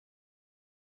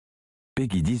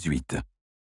Peggy 18.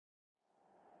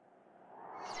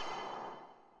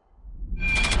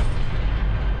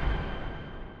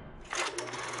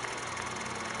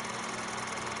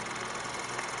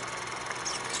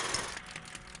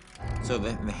 So the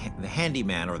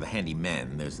handyman or the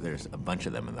handymen, there's a bunch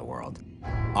of them in the world,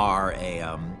 are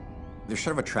they're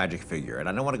sort of a tragic figure. And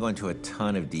I don't want to go into a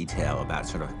ton of detail about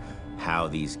sort of how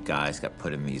these guys got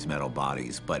put in these metal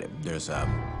bodies, but there's a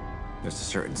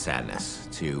certain sadness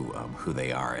to who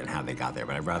they are and how they got there.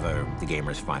 But I'd rather the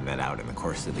gamers find that out in the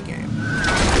course of the game.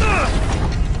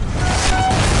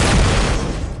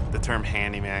 The term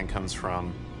handyman comes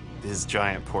from his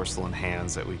giant porcelain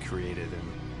hands that we created.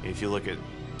 And if you look at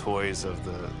toys of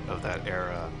that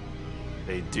era,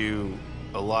 they do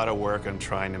a lot of work on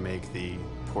trying to make the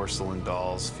porcelain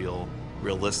dolls feel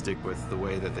realistic with the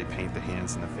way that they paint the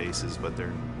hands and the faces, but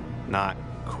they're not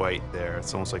quite there.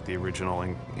 It's almost like the original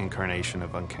incarnation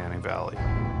of Uncanny Valley.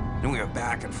 And we went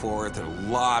back and forth and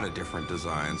a lot of different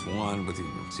designs. One with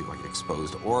like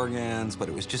exposed organs, but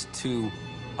it was just too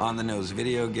on-the-nose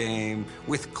video game,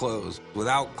 with clothes,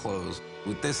 without clothes,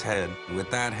 with this head, with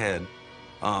that head,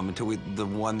 until the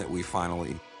one that we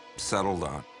finally settled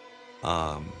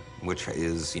on, which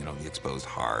is, the exposed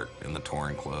heart and the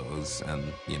torn clothes and,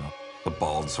 the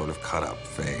bald sort of cut-up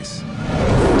face.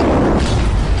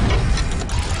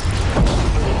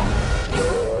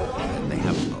 And they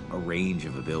have a range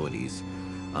of abilities.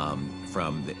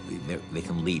 They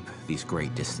can leap these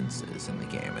great distances in the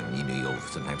game, and you'll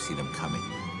sometimes see them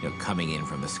coming in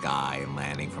from the sky and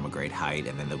landing from a great height,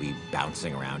 and then they'll be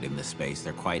bouncing around in the space.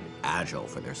 They're quite agile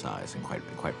for their size and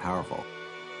quite powerful.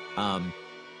 I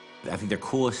think their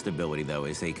coolest ability, though,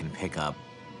 is they can pick up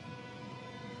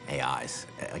AIs,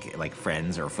 like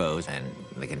friends or foes, and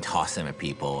they can toss them at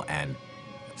people. And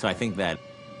so I think that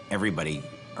everybody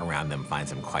around them finds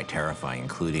them quite terrifying,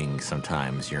 including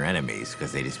sometimes your enemies,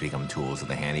 because they just become tools of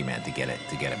the handyman to get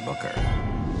at Booker.